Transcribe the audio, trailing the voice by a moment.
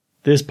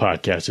This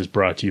podcast is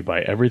brought to you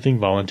by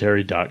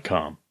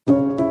everythingvoluntary.com.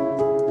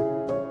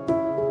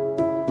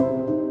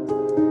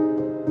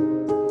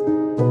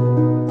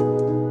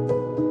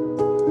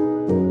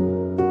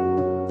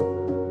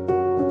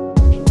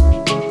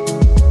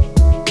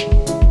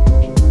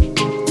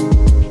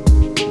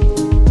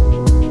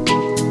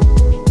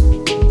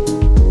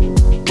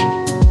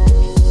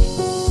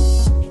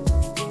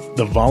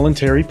 The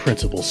voluntary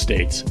principle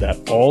states that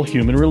all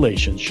human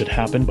relations should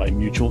happen by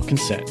mutual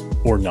consent,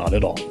 or not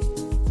at all.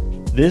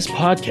 This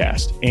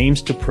podcast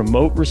aims to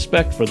promote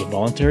respect for the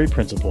voluntary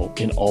principle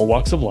in all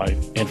walks of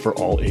life and for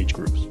all age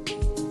groups.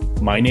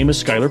 My name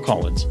is Skylar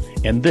Collins,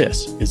 and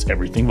this is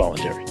Everything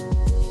Voluntary.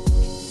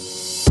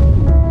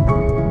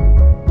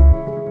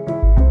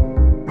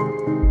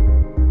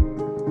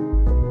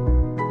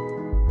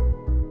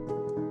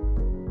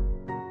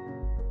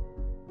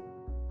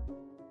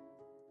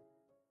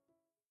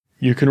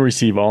 You can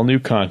receive all new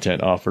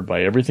content offered by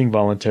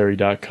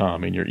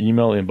everythingvoluntary.com in your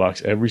email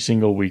inbox every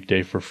single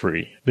weekday for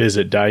free.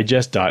 Visit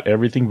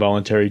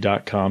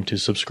digest.everythingvoluntary.com to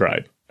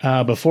subscribe.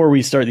 Before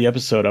we start the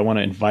episode, I want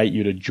to invite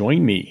you to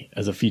join me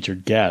as a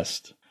featured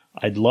guest.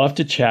 I'd love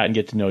to chat and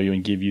get to know you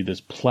and give you this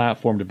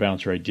platform to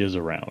bounce your ideas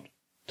around.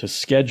 To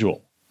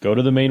schedule, go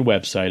to the main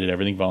website at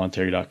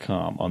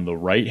everythingvoluntary.com. On the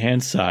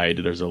right-hand side,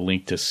 there's a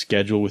link to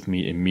schedule with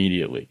me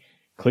immediately.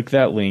 Click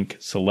that link,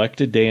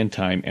 select a day and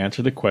time,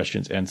 answer the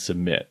questions, and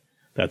submit.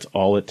 That's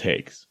all it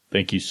takes.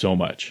 Thank you so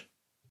much.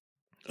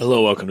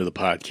 Hello, welcome to the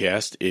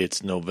podcast.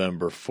 It's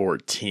November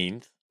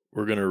 14th.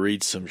 We're going to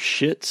read some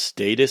shit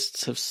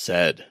statists have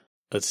said.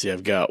 Let's see,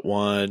 I've got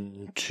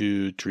 1,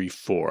 2, 3,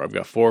 4. I've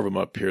got 4 of them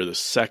up here. The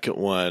second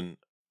one,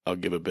 I'll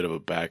give a bit of a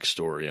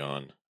backstory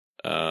on.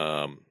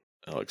 I'll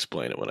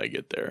explain it when I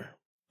get there.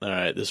 All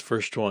right, this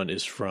first one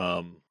is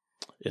from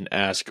an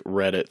Ask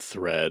Reddit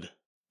thread.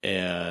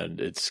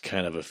 And it's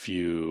kind of a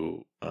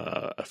few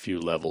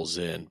levels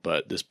in,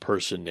 but this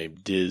person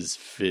named Diz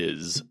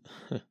Fizz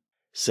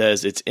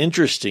says it's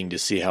interesting to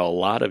see how a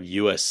lot of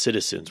U.S.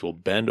 citizens will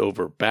bend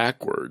over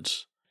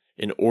backwards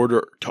in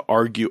order to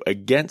argue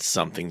against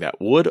something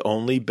that would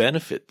only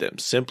benefit them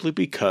simply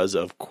because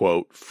of,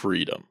 quote,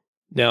 freedom.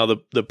 Now,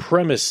 the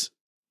premise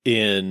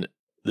in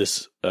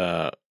this,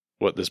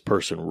 what this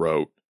person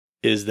wrote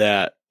is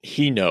that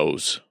he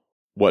knows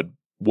what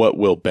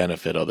will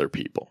benefit other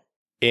people.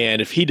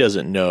 And if he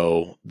doesn't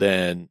know,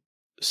 then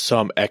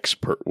some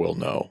expert will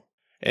know.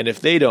 And if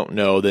they don't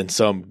know, then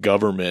some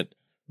government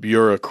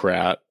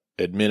bureaucrat,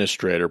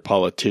 administrator,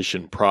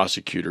 politician,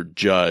 prosecutor,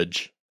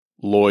 judge,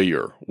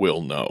 lawyer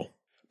will know.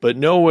 But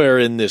nowhere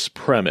in this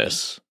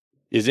premise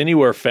is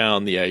anywhere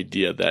found the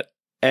idea that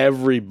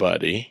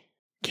everybody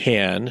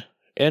can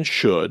and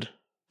should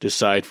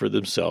decide for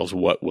themselves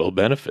what will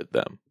benefit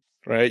them.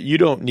 Right? You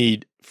don't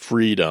need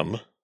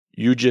freedom.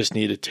 You just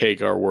need to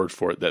take our word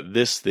for it that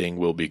this thing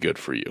will be good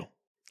for you.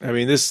 I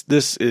mean, this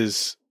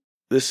is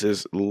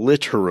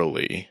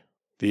literally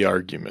the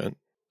argument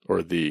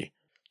or the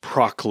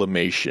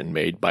proclamation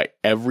made by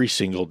every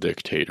single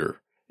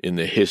dictator in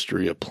the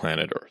history of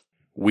planet Earth.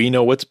 We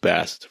know what's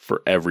best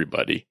for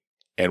everybody,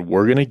 and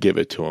we're going to give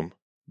it to them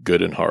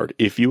good and hard.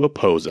 If you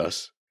oppose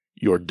us,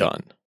 you're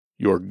done.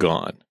 You're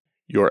gone.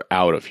 You're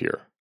out of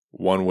here,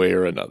 one way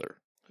or another.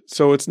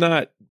 So it's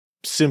not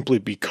simply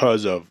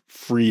because of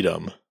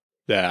freedom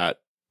that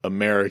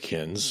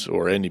Americans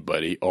or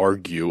anybody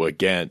argue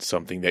against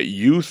something that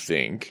you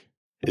think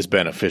is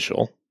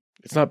beneficial.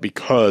 It's not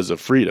because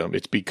of freedom.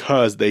 It's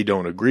because they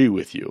don't agree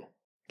with you.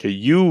 Okay,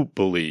 you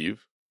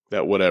believe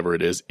that whatever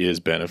it is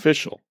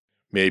beneficial.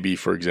 Maybe,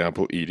 for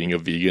example, eating a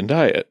vegan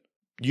diet.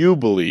 You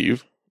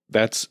believe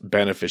that's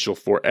beneficial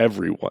for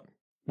everyone.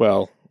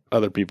 Well,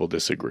 other people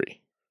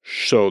disagree.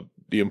 So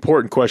the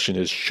important question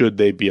is, should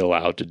they be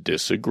allowed to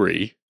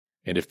disagree?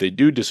 And if they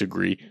do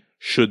disagree,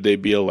 should they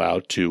be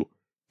allowed to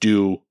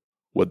do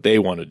what they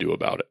want to do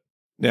about it?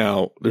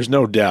 Now, there's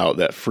no doubt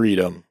that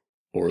freedom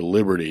or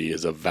liberty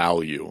is a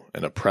value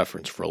and a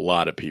preference for a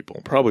lot of people,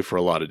 probably for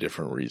a lot of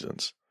different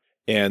reasons.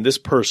 And this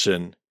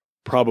person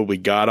probably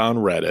got on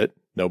Reddit.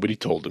 Nobody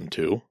told him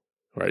to,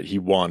 right? He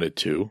wanted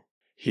to.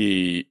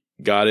 He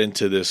got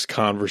into this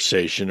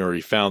conversation, or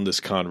he found this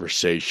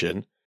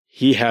conversation.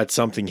 He had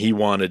something he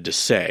wanted to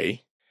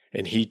say,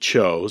 and he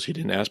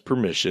didn't ask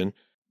permission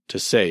to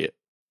say it.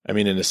 I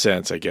mean, in a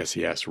sense, I guess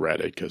he asked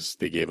Reddit because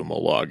they gave him a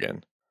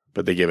login,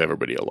 but they gave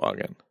everybody a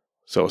login.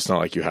 So it's not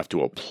like you have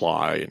to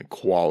apply and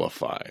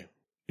qualify.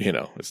 You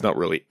know, it's not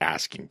really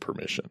asking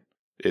permission.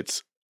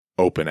 It's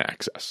open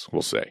access,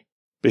 we'll say.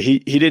 But he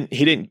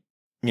didn't,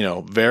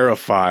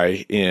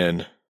 verify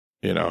in,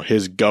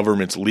 his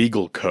government's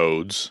legal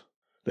codes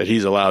that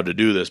he's allowed to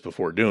do this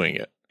before doing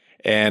it.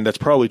 And that's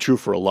probably true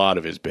for a lot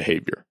of his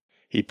behavior.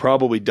 He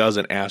probably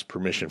doesn't ask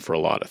permission for a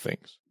lot of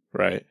things,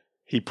 right?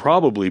 He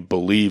probably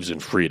believes in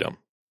freedom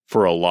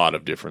for a lot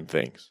of different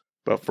things.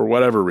 But for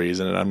whatever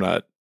reason,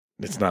 and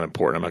it's not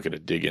important. I'm not going to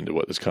dig into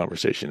what this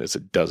conversation is.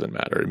 It doesn't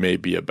matter. It may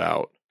be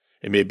about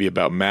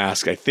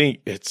masks. I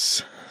think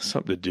it's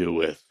something to do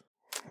with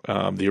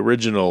the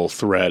original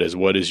thread is,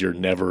 what is your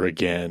never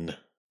again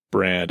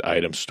brand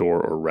item store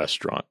or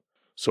restaurant?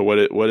 So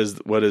what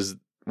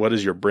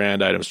is your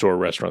brand item store or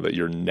restaurant that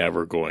you're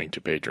never going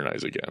to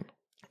patronize again?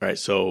 All right.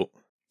 So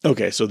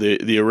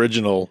the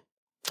original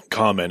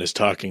comment is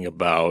talking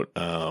about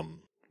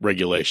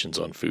regulations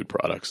on food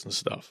products and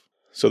stuff.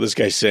 So this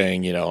guy's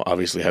saying,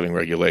 obviously having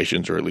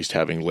regulations or at least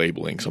having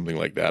labeling, something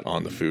like that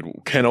on the food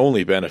can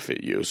only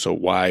benefit you. So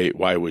why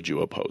would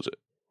you oppose it?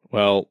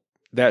 Well,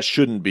 that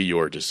shouldn't be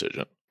your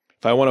decision.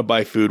 If I want to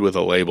buy food with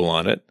a label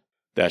on it,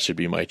 that should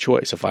be my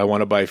choice. If I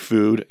want to buy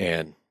food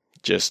and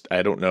just,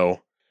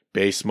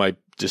 base my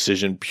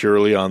decision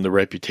purely on the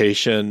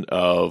reputation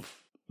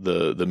of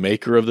the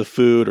maker of the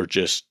food, or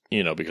just,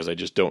 because I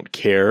just don't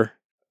care,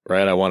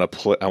 right? I want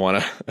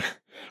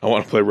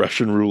to play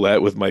Russian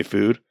roulette with my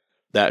food.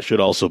 That should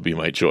also be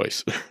my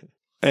choice.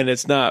 And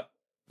it's not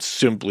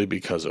simply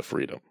because of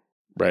freedom,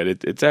 right?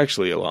 It's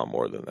actually a lot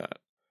more than that.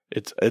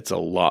 It's a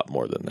lot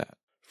more than that.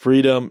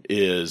 Freedom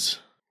is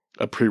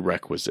a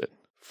prerequisite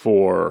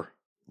for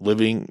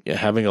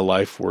having a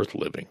life worth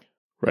living,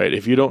 right?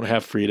 If you don't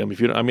have freedom,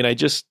 I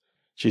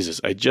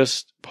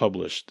just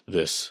published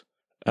this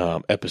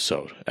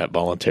episode at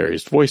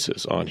Voluntarist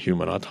Voices on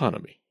human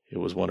autonomy. It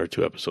was 1 or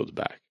 2 episodes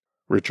back.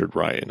 Richard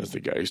Ryan is the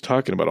guy who's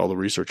talking about all the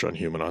research on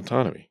human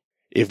autonomy.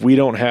 If we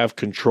don't have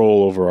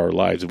control over our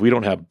lives, if we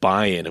don't have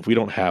buy-in, if we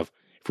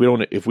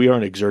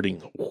aren't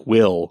exerting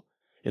will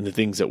in the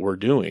things that we're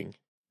doing,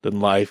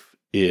 then life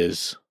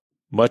is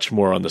much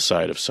more on the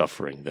side of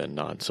suffering than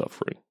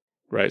non-suffering,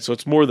 right? So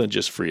it's more than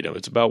just freedom.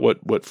 It's about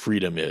what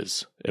freedom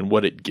is and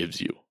what it gives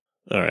you.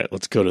 All right,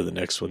 let's go to the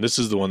next one. This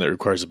is the one that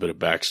requires a bit of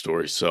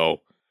backstory. So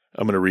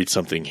I'm going to read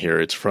something here.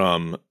 It's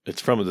from the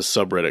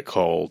subreddit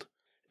called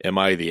Am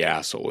I the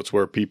Asshole? It's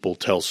where people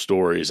tell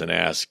stories and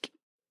ask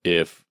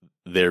if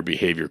their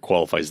behavior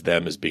qualifies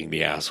them as being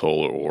the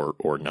asshole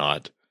or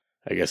not.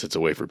 I guess it's a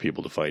way for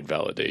people to find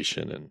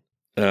validation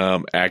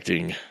and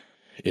acting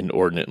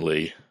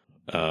inordinately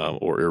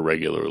or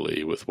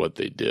irregularly with what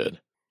they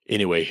did.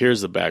 Anyway,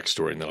 here's the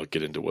backstory, and then I'll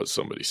get into what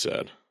somebody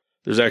said.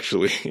 There's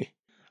actually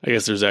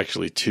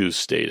 2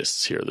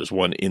 statists here. There's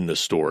one in the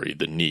story,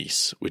 the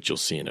niece, which you'll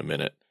see in a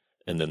minute,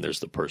 and then there's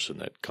the person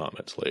that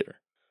comments later.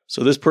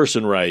 So this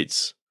person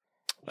writes,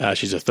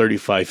 she's a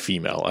 35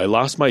 female. I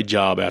lost my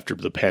job after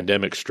the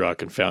pandemic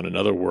struck and found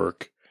other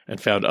work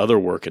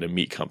at a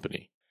meat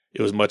company.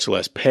 It was much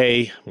less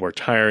pay, more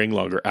tiring,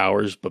 longer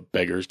hours, but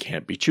beggars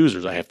can't be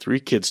choosers. I have 3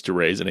 kids to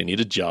raise, and I need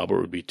a job or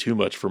it would be too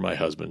much for my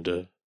husband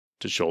to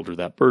shoulder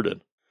that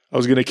burden. I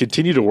was going to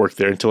continue to work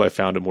there until I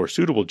found a more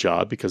suitable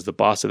job because the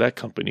boss of that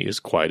company is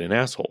quite an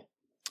asshole.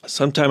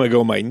 Some time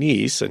ago, my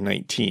niece, a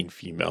 19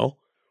 female,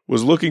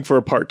 was looking for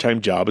a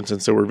part-time job, and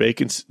since there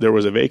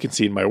was a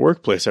vacancy in my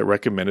workplace, I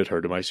recommended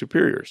her to my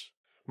superiors.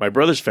 My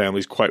brother's family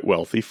is quite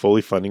wealthy,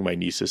 fully funding my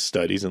niece's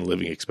studies and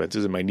living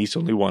expenses, and my niece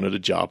only wanted a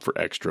job for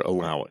extra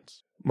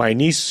allowance. My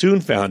niece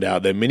soon found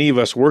out that many of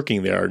us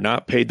working there are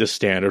not paid the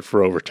standard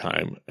for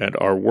overtime, and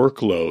our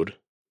workload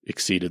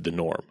exceeded the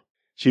norm.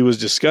 She was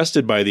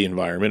disgusted by the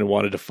environment and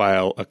wanted to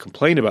file a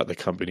complaint about the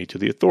company to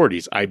the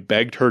authorities. I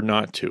begged her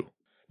not to,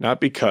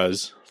 not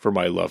because, for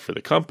my love for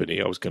the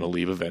company, I was going to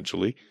leave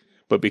eventually,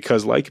 but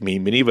because, like me,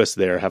 many of us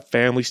there have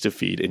families to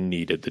feed and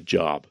needed the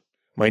job.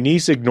 My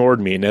niece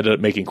ignored me and ended up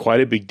making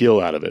quite a big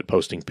deal out of it,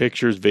 posting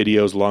pictures,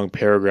 videos, long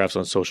paragraphs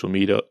on social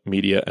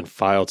media, and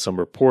filed some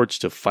reports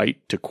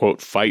to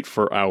quote, fight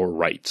for our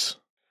rights.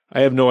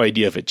 I have no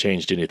idea if it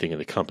changed anything in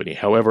the company.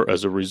 However,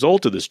 as a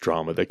result of this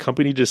drama, the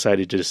company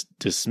decided to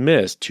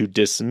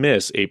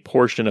dismiss a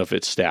portion of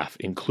its staff,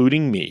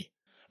 including me,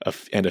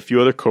 and a few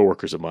other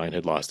coworkers of mine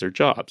had lost their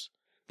jobs.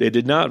 They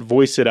did not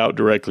voice it out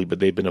directly, but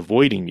they've been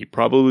avoiding me,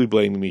 probably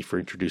blaming me for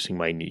introducing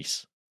my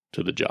niece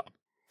to the job.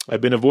 I've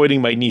been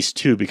avoiding my niece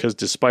too because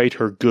despite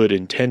her good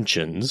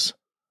intentions,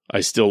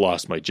 I still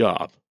lost my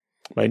job.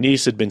 My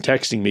niece had been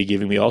texting me,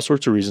 giving me all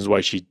sorts of reasons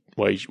why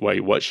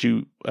what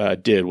she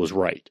did was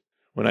right.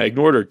 When I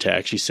ignored her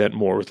text, she sent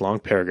more with long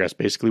paragraphs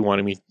basically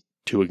wanting me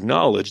to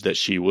acknowledge that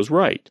she was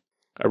right.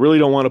 I really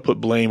don't want to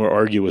put blame or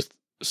argue with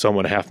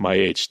someone half my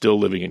age still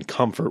living in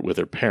comfort with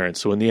her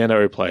parents, so in the end I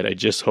replied, I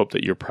just hope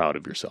that you're proud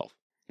of yourself.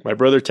 My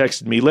brother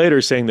texted me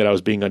later saying that I was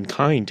being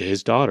unkind to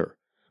his daughter,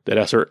 that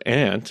as her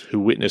aunt,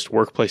 who witnessed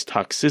workplace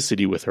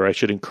toxicity with her, I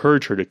should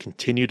encourage her to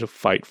continue to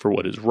fight for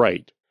what is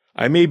right.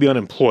 I may be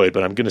unemployed,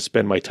 but I'm going to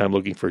spend my time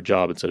looking for a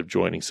job instead of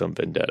joining some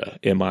vendetta.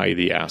 Am I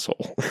the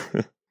asshole?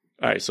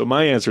 All right, so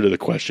my answer to the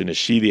question, is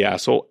she the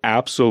asshole?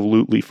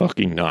 Absolutely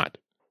fucking not.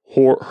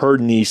 Her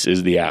niece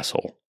is the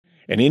asshole.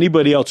 And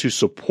anybody else who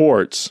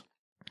supports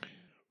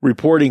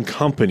reporting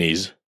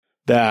companies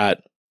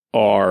that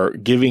are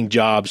giving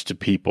jobs to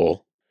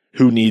people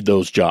who need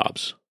those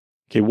jobs.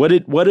 Okay, what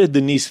did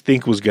the niece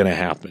think was going to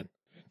happen?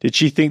 Did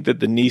she think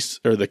that the niece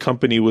or the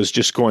company was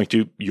just going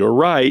to, you're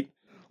right,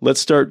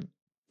 let's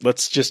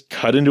just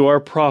cut into our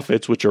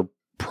profits, which are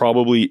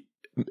probably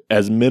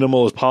as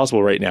minimal as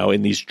possible right now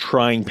in these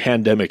trying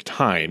pandemic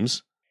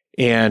times,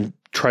 and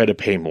try to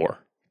pay more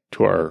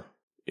to our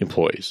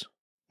employees?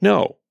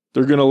 No,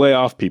 they're going to lay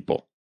off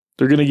people.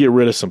 They're going to get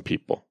rid of some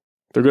people.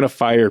 They're going to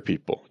fire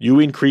people. You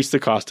increase the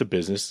cost of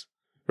business,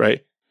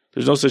 right?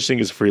 There's no such thing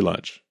as free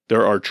lunch.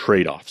 There are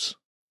trade-offs.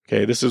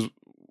 Okay, this is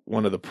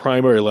one of the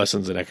primary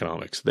lessons in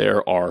economics.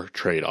 There are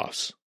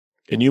trade-offs.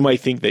 And you might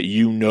think that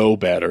you know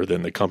better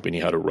than the company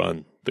how to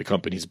run the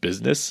company's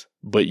business,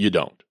 but you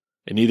don't.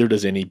 And neither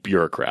does any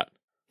bureaucrat.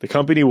 The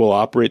company will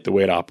operate the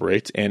way it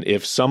operates, and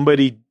if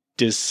somebody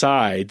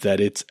decides that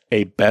it's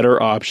a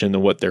better option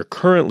than what they're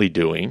currently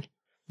doing,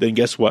 then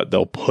guess what?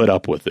 They'll put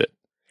up with it.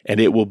 And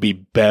it will be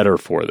better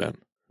for them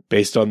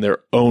based on their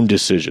own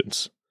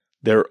decisions,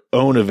 their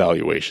own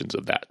evaluations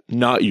of that,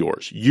 not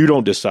yours. You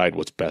don't decide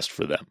what's best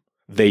for them.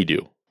 They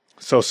do.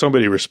 So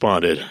somebody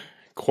responded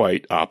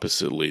quite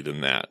oppositely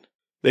than that.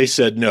 They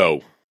said,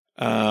 no,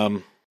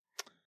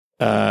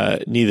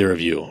 neither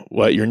of you.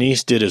 What your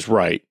niece did is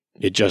right.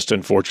 It just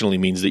unfortunately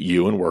means that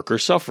you and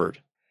workers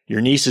suffered.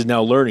 Your niece is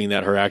now learning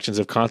that her actions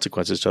have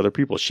consequences to other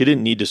people. She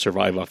didn't need to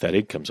survive off that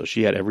income, so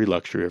she had every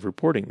luxury of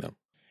reporting them.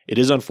 It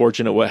is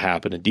unfortunate what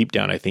happened, and deep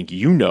down I think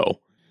you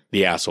know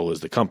the asshole is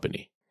the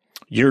company.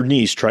 Your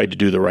niece tried to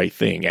do the right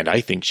thing, and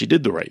I think she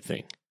did the right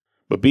thing.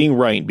 But being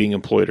right and being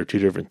employed are two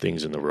different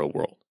things in the real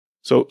world.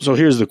 So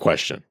here's the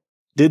question.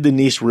 Did the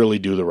niece really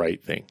do the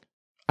right thing?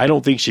 I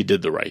don't think she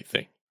did the right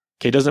thing.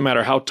 Okay, it doesn't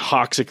matter how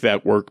toxic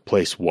that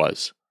workplace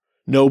was.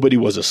 Nobody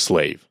was a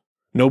slave.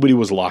 Nobody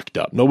was locked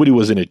up. Nobody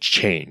was in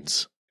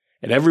chains.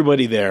 And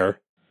everybody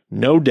there,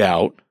 no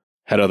doubt,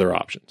 had other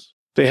options.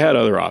 They had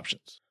other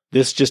options.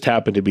 This just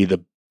happened to be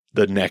the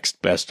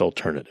next best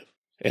alternative.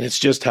 And it's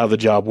just how the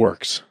job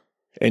works.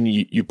 And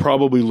you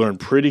probably learn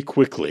pretty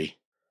quickly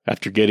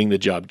after getting the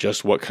job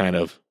just what kind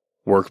of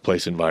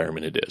workplace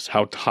environment it is,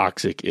 how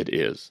toxic it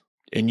is.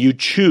 And you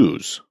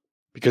choose,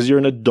 because you're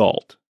an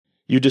adult,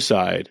 you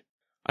decide,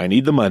 I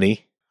need the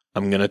money,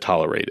 I'm going to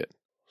tolerate it.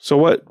 So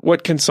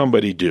what can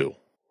somebody do?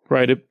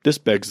 Right? This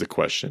begs the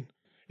question.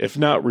 If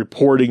not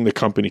reporting the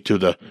company to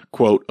the,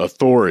 quote,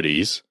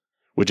 authorities,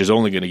 which is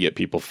only going to get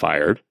people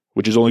fired,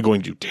 which is only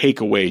going to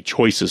take away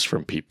choices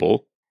from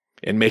people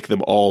and make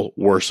them all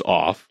worse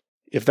off,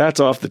 if that's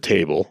off the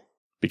table,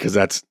 because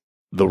that's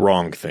the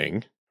wrong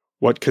thing,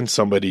 what can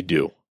somebody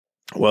do?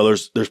 Well,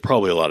 there's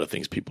probably a lot of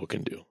things people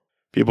can do.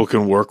 People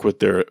can work with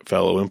their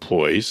fellow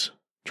employees,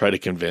 try to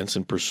convince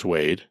and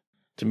persuade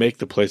to make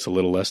the place a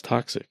little less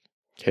toxic.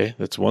 Okay,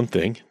 that's one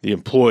thing. The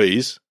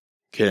employees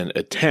can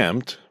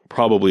attempt,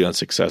 probably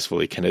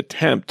unsuccessfully,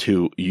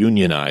 to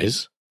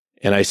unionize.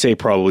 And I say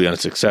probably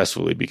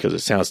unsuccessfully because it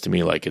sounds to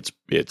me like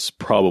it's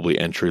probably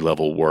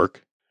entry-level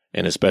work.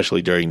 And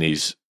especially during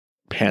these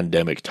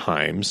pandemic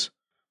times,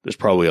 there's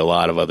probably a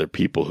lot of other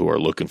people who are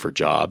looking for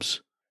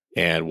jobs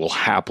and will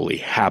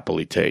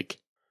happily take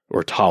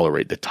or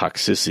tolerate the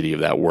toxicity of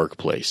that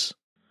workplace.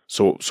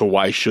 So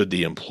why should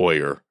the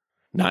employer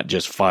not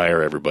just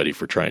fire everybody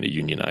for trying to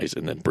unionize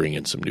and then bring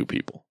in some new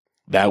people?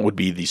 That would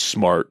be the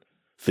smart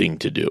thing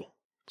to do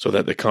so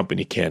that the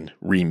company can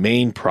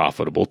remain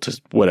profitable to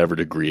whatever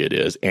degree it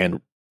is and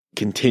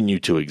continue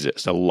to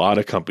exist. A lot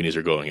of companies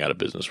are going out of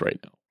business right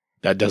now.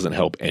 That doesn't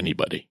help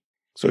anybody.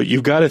 So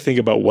you've got to think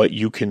about what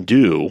you can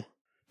do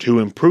to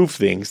improve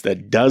things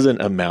that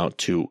doesn't amount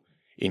to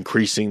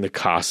increasing the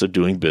cost of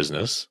doing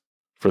business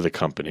for the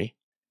company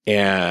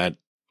and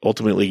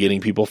ultimately getting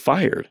people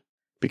fired,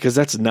 because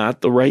that's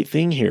not the right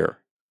thing here.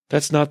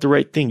 That's not the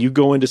right thing. You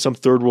go into some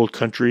third world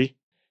country,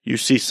 you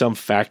see some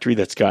factory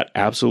that's got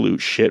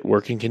absolute shit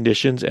working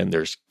conditions and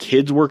there's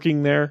kids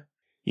working there.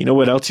 You know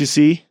what else you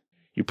see?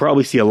 You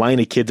probably see a line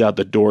of kids out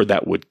the door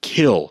that would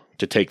kill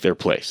to take their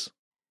place.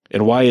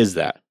 And why is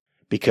that?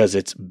 Because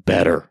it's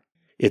better.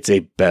 It's a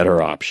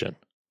better option,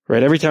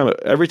 right? Every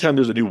time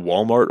there's a new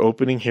Walmart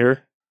opening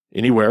here,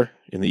 anywhere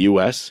in the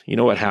U.S., you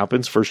know what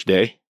happens first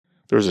day?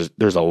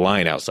 There's a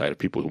line outside of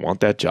people who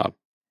want that job.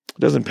 It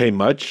doesn't pay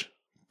much.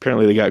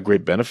 Apparently they got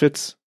great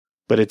benefits,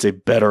 but it's a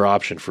better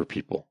option for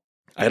people.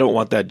 I don't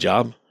want that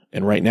job,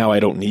 and right now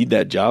I don't need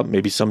that job.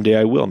 Maybe someday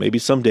I will. Maybe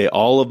someday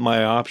all of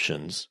my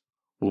options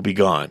will be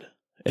gone,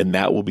 and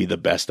that will be the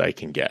best I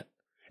can get.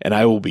 And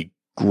I will be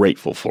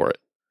grateful for it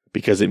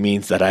because it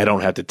means that I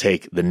don't have to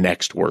take the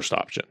next worst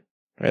option.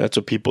 Right? That's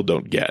what people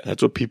don't get.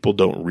 That's what people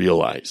don't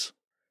realize.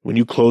 When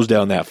you close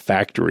down that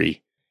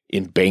factory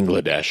in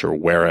Bangladesh or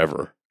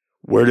wherever,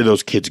 where do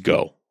those kids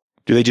go?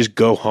 Do they just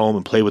go home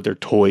and play with their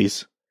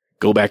toys?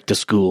 Go back to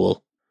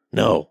school?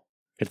 No.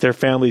 If their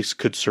families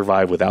could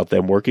survive without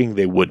them working,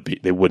 they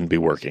wouldn't be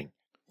working.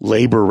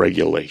 Labor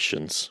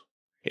regulations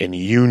and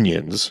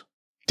unions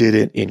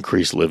didn't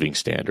increase living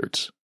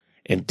standards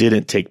and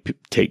didn't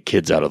take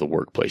kids out of the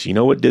workplace. You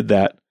know what did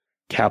that?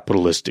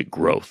 Capitalistic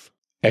growth,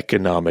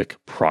 economic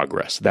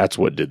progress. That's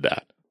what did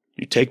that.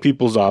 You take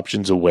people's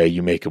options away,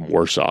 you make them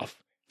worse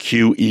off.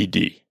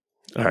 QED.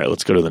 All right,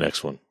 let's go to the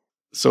next one.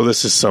 So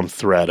this is some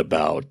thread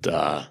about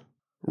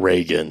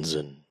Reagan's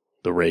and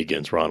the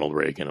Reagans, Ronald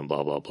Reagan and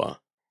blah, blah, blah.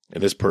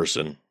 And this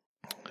person,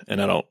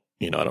 and I don't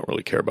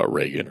really care about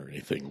Reagan or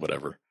anything,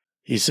 whatever.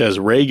 He says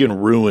Reagan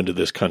ruined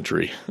this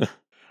country.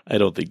 I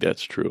don't think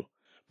that's true.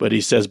 But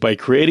he says by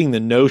creating the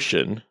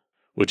notion,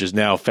 which is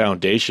now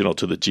foundational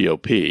to the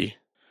GOP,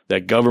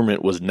 that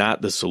government was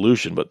not the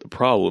solution but the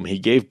problem, he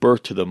gave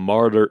birth to the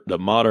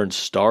modern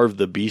starve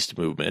the beast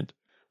movement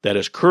that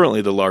is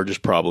currently the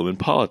largest problem in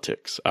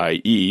politics,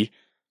 i.e.,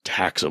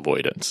 tax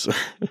avoidance.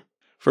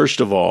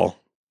 First of all,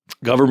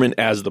 government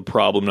as the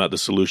problem, not the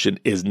solution,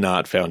 is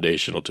not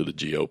foundational to the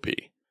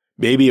GOP.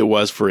 Maybe it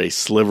was for a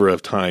sliver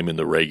of time in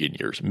the Reagan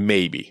years.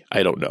 Maybe.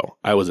 I don't know.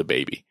 I was a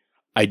baby.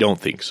 I don't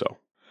think so.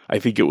 I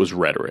think it was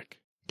rhetoric.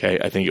 Okay?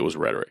 I think it was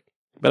rhetoric.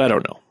 But I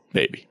don't know.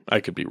 Maybe. I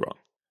could be wrong.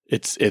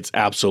 It's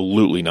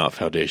absolutely not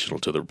foundational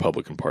to the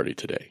Republican Party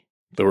today.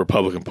 The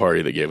Republican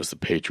Party that gave us the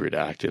Patriot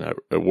Act and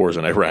wars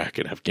in Iraq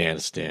and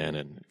Afghanistan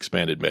and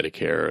expanded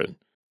Medicare and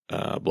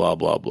blah,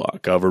 blah, blah.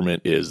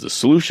 Government is the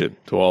solution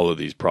to all of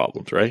these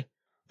problems, right?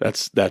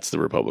 That's the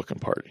Republican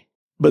Party.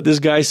 But this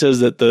guy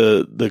says that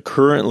the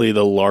currently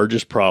the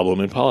largest problem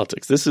in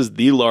politics. This is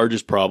the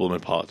largest problem in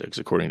politics,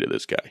 according to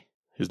this guy.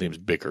 His name's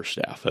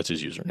Bickerstaff. That's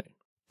his username.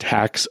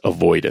 Tax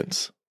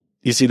avoidance.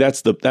 You see,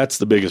 that's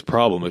the biggest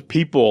problem. If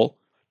people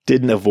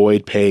didn't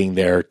avoid paying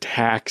their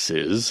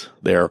taxes,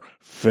 their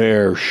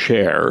fair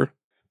share,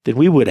 then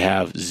we would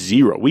have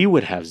zero. We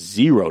would have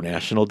zero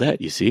national debt,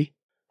 you see,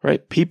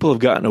 right? People have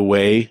gotten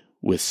away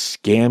with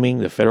scamming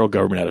the federal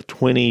government out of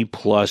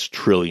 $20+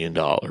 trillion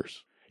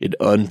in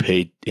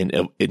unpaid,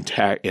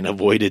 in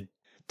avoided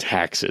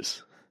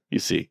taxes. You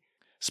see,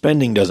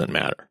 spending doesn't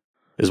matter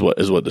is what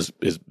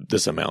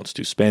this amounts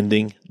to.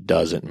 Spending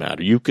doesn't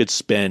matter. You could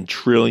spend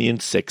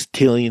trillions,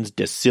 sextillions,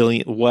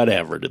 decillion,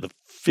 whatever to the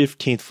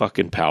 15th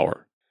fucking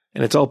power.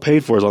 And it's all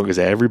paid for as long as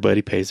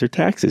everybody pays their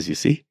taxes, you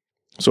see?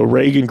 So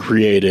Reagan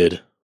created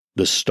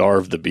the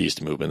Starve the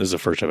Beast movement. This is the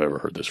first I've ever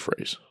heard this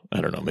phrase. I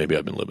don't know. Maybe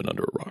I've been living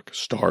under a rock.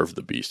 Starve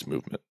the Beast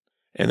movement.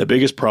 And the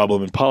biggest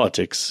problem in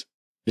politics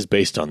is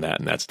based on that,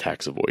 and that's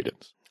tax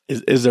avoidance.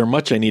 Is there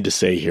much I need to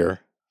say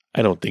here?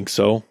 I don't think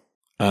so.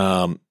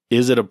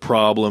 Is it a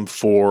problem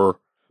for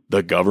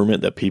the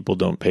government that people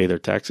don't pay their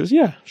taxes?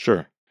 Yeah,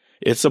 sure.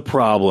 It's a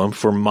problem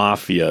for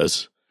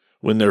mafias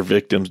when their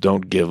victims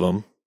don't give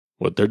them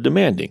what they're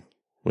demanding,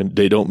 when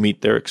they don't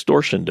meet their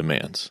extortion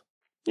demands.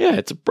 Yeah,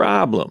 it's a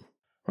problem,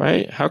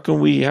 right? How can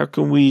we do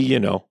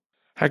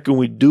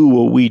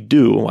what we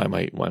do? Why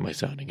am I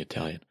sounding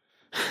Italian?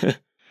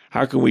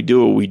 How can we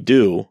do what we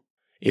do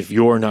if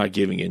you're not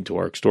giving in to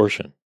our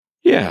extortion?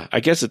 Yeah, I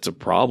guess it's a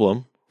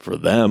problem for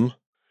them.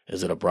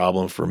 Is it a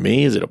problem for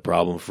me? Is it a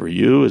problem for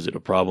you? Is it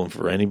a problem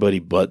for anybody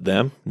but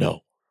them?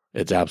 No,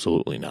 it's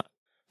absolutely not.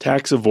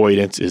 Tax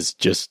avoidance is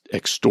just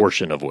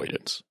extortion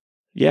avoidance.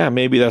 Yeah,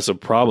 maybe that's a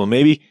problem.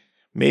 Maybe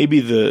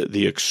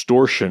the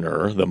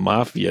extortioner, the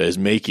mafia, is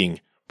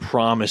making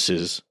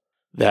promises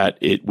that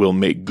it will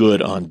make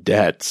good on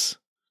debts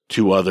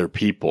to other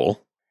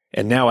people.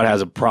 And now it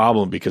has a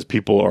problem because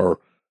people are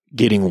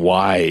getting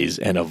wise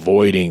and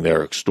avoiding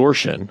their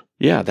extortion.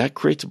 Yeah, that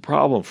creates a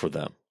problem for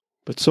them.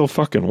 But so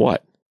fucking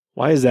what?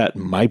 Why is that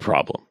my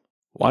problem?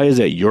 Why is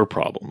that your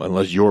problem?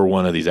 Unless you're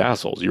one of these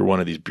assholes, you're one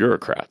of these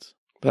bureaucrats.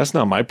 But that's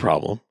not my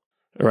problem.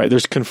 All right,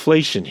 there's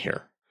conflation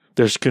here.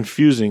 There's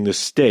confusing the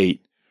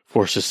state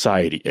for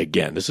society.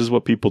 Again, this is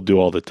what people do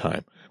all the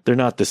time. They're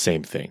not the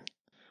same thing.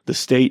 The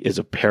state is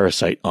a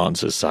parasite on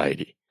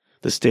society.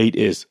 The state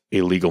is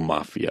a legal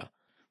mafia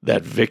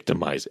that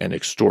victimize and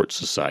extort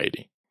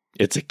society.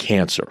 It's a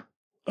cancer.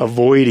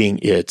 Avoiding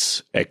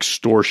its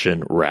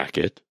extortion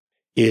racket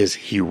is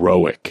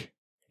heroic.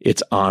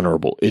 It's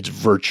honorable. It's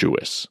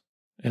virtuous.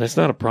 And it's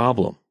not a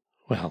problem.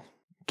 Well,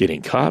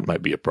 getting caught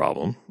might be a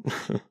problem.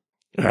 All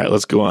right,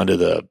 let's go on to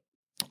the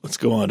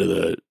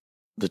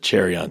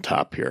cherry on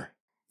top here.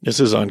 This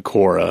is on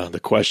Quora.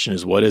 The question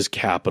is, what is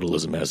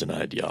capitalism as an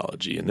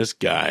ideology? And this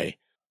guy,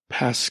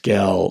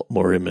 Pascal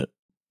Morimacil,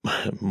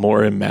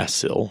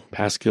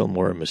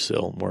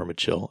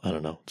 I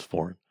don't know, it's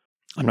foreign.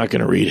 I'm not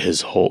going to read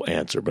his whole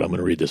answer, but I'm going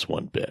to read this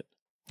one bit.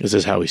 This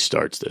is how he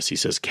starts this. He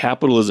says,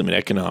 capitalism, an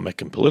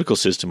economic and political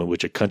system in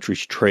which a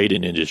country's trade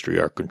and industry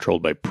are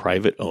controlled by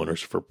private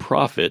owners for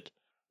profit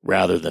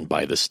rather than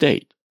by the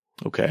state.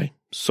 Okay,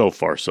 so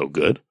far so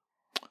good.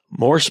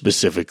 More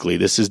specifically,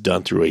 this is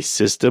done through a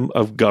system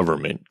of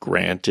government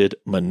granted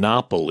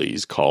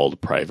monopolies called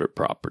private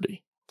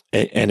property.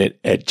 And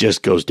it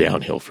just goes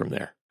downhill from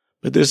there.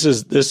 But this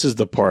is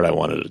the part I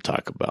wanted to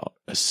talk about.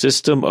 A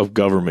system of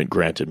government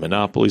granted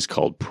monopolies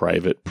called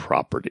private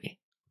property.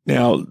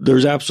 Now,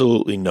 there's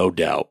absolutely no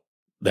doubt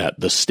that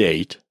the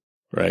state,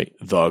 right,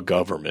 the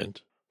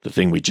government, the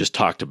thing we just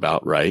talked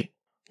about, right,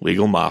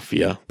 legal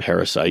mafia,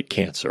 parasite,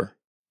 cancer,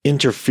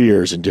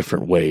 interferes in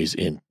different ways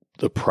in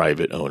the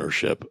private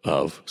ownership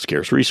of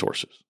scarce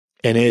resources.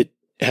 And it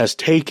has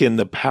taken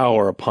the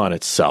power upon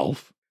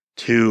itself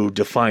to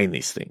define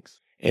these things.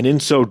 And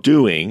in so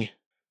doing,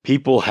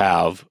 people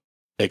have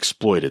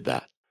exploited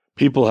that.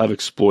 People have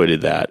exploited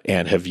that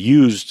and have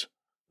used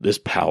this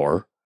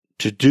power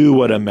to do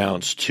what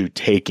amounts to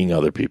taking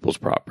other people's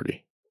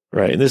property,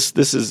 right? And this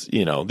is,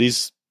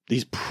 these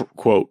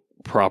quote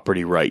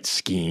property rights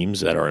schemes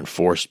that are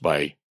enforced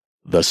by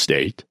the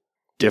state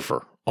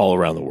differ all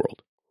around the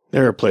world.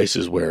 There are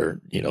places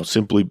where,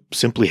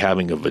 simply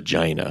having a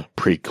vagina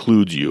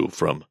precludes you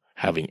from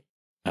having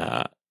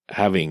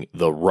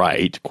the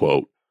right,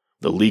 quote,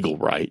 the legal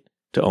right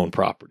to own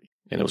property.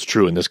 And it was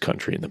true in this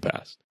country in the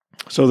past.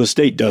 So the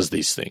state does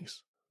these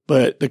things.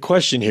 But the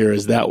question here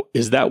is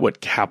that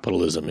what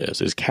capitalism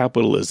is? Is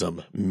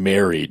capitalism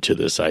married to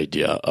this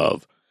idea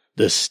of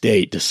the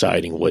state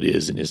deciding what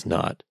is and is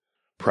not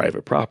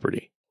private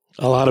property?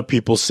 A lot of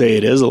people say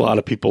it is. A lot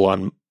of people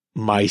on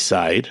my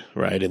side,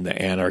 right, in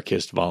the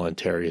anarchist,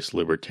 voluntarist,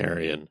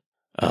 libertarian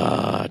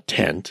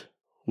tent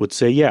would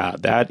say, yeah,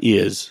 that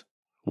is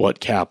what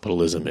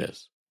capitalism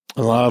is.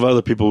 A lot of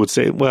other people would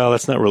say, well,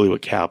 that's not really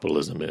what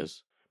capitalism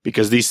is,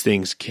 because these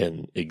things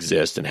can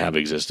exist and have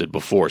existed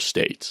before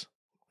states,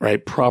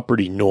 right?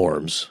 Property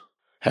norms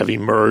have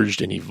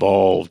emerged and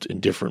evolved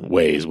in different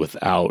ways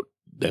without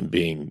them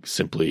being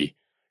simply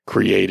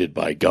created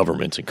by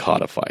governments and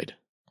codified.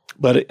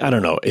 But I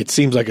don't know. It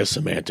seems like a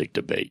semantic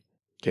debate.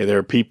 Okay, there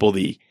are people,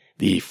 the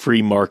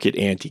free market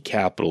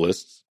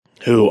anti-capitalists,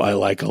 who I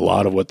like a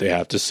lot of what they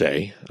have to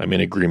say. I'm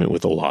in agreement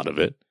with a lot of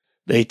it.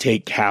 They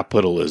take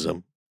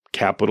capitalism,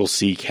 capital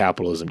C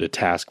capitalism, to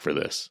task for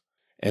this.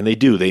 And they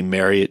do. They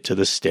marry it to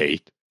the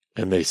state,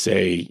 and they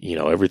say,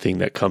 everything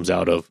that comes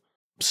out of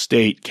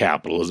state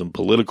capitalism,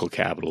 political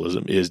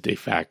capitalism, is de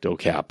facto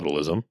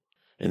capitalism,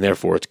 and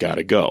therefore it's got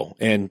to go.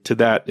 And to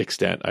that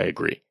extent, I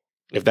agree.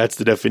 If that's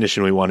the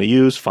definition we want to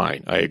use,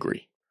 fine, I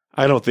agree.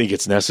 I don't think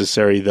it's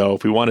necessary, though.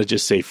 If we want to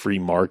just say free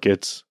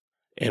markets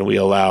and we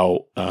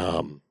allow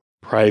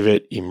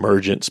private,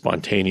 emergent,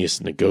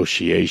 spontaneous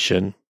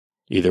negotiation,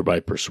 either by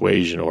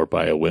persuasion or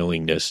by a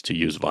willingness to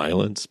use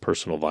violence,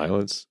 personal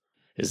violence,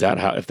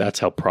 if that's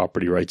how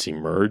property rights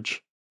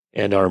emerge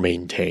and are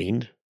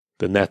maintained,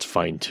 then that's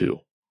fine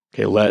too.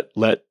 Okay,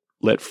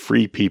 let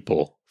free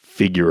people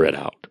figure it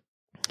out.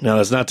 Now,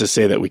 that's not to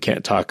say that we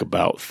can't talk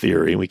about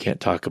theory, we can't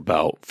talk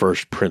about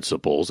first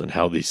principles and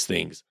how these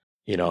things,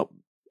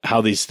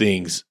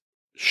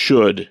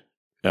 should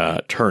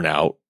turn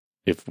out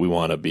if we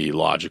want to be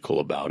logical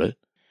about it.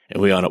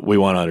 And we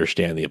want to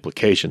understand the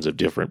implications of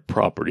different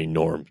property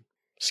norm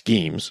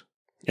schemes.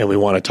 And we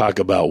want to talk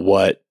about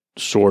what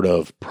sort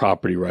of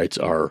property rights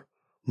are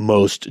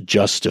most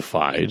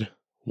justified,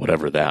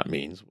 whatever that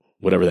means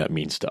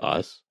to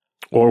us,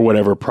 or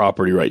whatever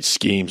property rights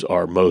schemes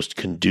are most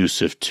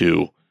conducive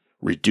to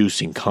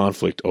reducing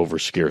conflict over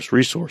scarce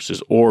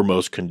resources, or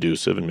most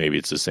conducive, and maybe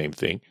it's the same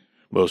thing,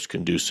 most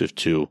conducive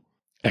to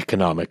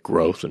economic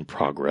growth and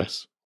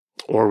progress.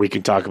 Or we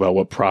can talk about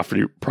what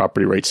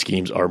property rights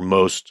schemes are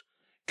most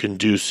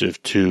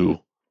conducive to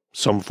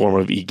some form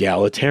of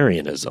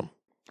egalitarianism,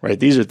 right?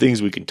 These are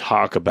things we can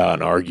talk about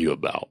and argue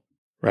about,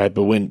 right?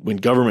 But when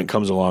government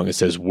comes along and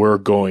says, we're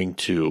going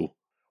to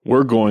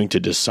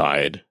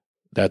decide,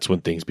 that's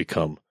when things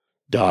become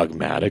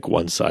dogmatic,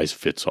 one size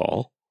fits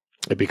all.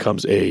 It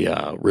becomes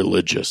a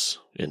religious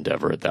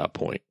endeavor at that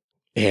point.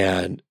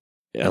 And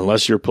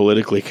unless you're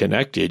politically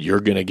connected, you're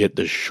going to get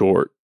the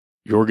short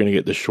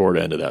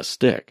end of that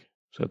stick.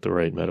 Is that the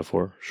right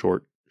metaphor?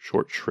 Short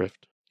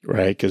shrift,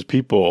 right? Because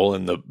people,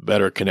 and the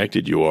better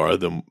connected you are,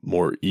 the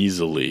more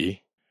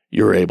easily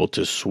you're able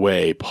to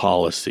sway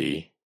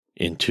policy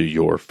into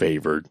your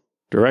favored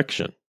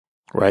direction,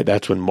 right?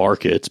 That's when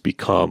markets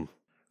become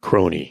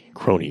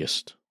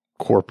cronyist,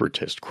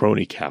 corporatist,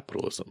 crony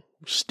capitalism,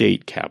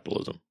 state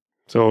capitalism.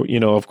 So,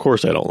 of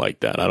course I don't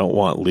like that. I don't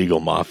want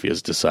legal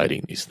mafias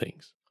deciding these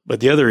things. But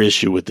the other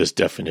issue with this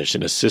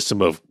definition, a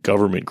system of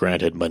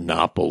government-granted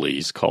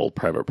monopolies called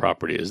private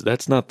property, is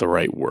that's not the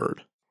right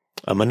word.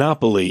 A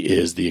monopoly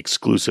is the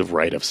exclusive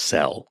right of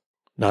sell,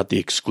 not the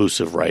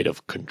exclusive right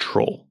of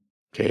control.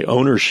 Okay,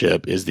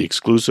 ownership is the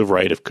exclusive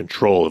right of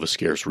control of a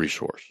scarce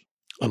resource.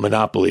 A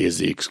monopoly is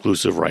the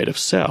exclusive right of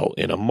sell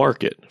in a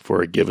market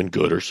for a given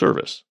good or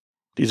service.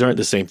 These aren't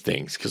the same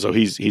things, because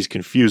he's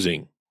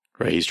confusing,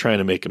 right? He's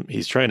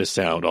trying to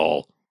sound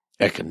all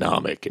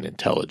economic and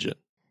intelligent.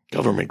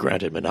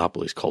 Government-granted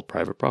monopolies called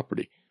private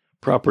property.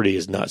 Property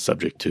is not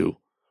subject to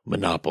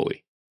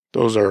monopoly.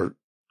 Those are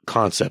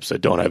concepts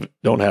that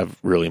don't have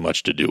really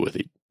much to do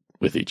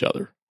with each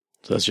other.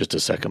 So that's just a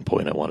second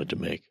point I wanted to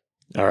make.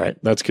 All right,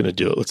 that's going to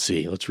do it. Let's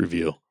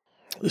review.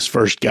 This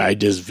first guy,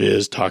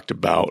 DizViz, talked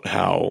about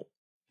how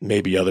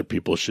maybe other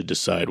people should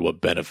decide what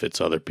benefits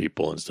other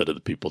people instead of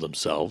the people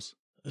themselves.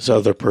 This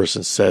other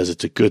person says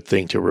it's a good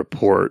thing to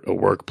report a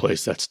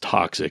workplace that's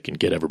toxic and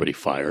get everybody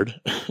fired.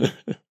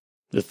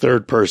 The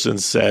third person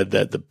said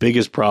that the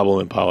biggest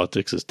problem in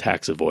politics is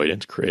tax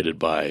avoidance created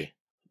by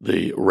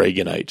the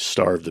Reaganite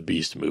Starve the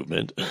Beast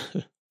movement.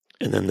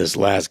 And then this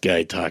last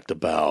guy talked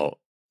about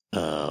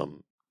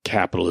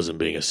capitalism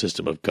being a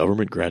system of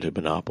government-granted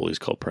monopolies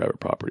called private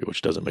property,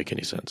 which doesn't make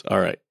any sense. All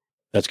right,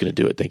 that's going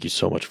to do it. Thank you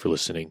so much for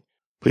listening.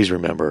 Please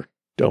remember,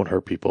 don't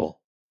hurt people,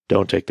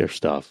 don't take their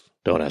stuff,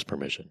 don't ask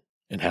permission,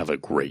 and have a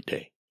great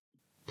day.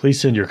 Please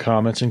send your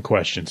comments and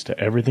questions to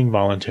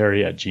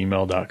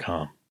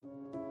everythingvoluntary@gmail.com.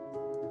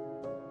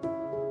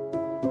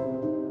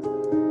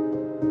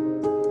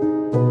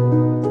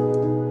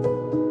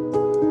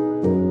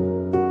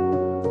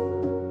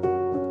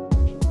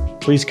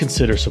 Please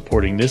consider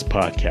supporting this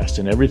podcast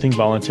and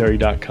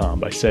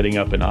everythingvoluntary.com by setting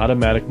up an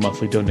automatic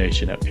monthly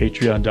donation at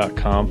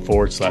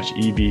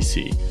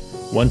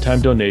patreon.com/EVC.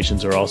 One-time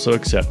donations are also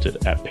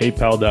accepted at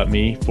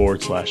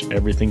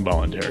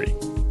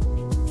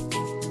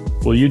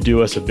paypal.me/everythingvoluntary. Will you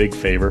do us a big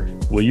favor?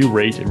 Will you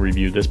rate and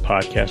review this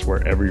podcast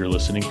wherever you're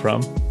listening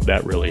from?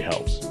 That really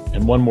helps.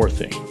 And one more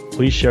thing,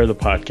 please share the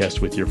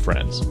podcast with your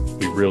friends.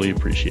 We really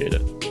appreciate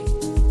it.